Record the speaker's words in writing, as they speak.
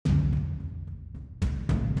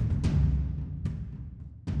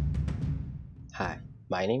Hi,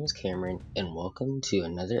 my name is Cameron, and welcome to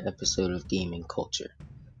another episode of Gaming Culture.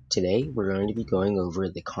 Today, we're going to be going over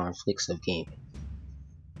the conflicts of gaming.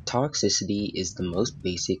 Toxicity is the most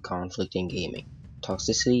basic conflict in gaming.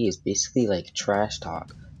 Toxicity is basically like trash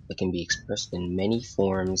talk, but can be expressed in many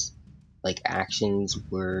forms like actions,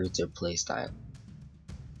 words, or playstyle.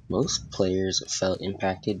 Most players felt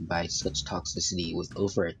impacted by such toxicity, with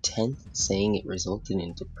over a tenth saying it resulted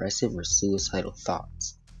in depressive or suicidal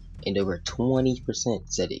thoughts, and over 20%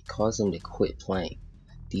 said it caused them to quit playing.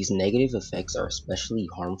 These negative effects are especially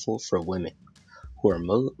harmful for women, who are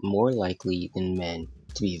more likely than men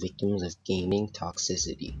to be victims of gaming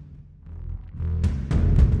toxicity.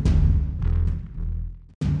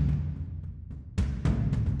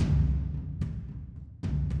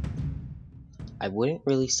 I wouldn't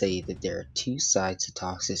really say that there are two sides to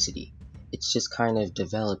toxicity. It's just kind of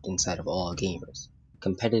developed inside of all gamers,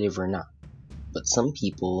 competitive or not. But some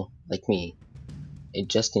people, like me,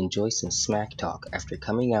 just enjoy some smack talk after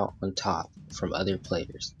coming out on top from other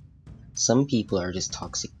players. Some people are just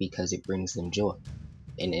toxic because it brings them joy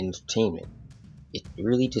and entertainment. It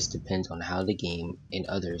really just depends on how the game and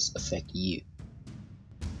others affect you.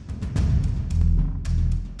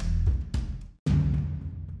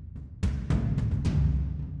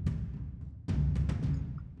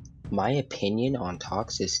 My opinion on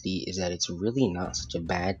toxicity is that it's really not such a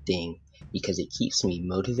bad thing because it keeps me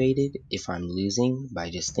motivated if I'm losing by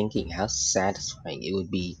just thinking how satisfying it would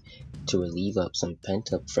be to relieve up some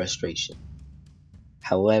pent up frustration.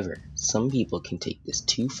 However, some people can take this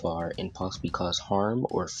too far and possibly cause harm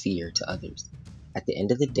or fear to others. At the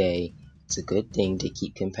end of the day, it's a good thing to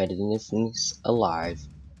keep competitiveness alive,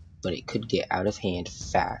 but it could get out of hand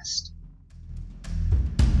fast.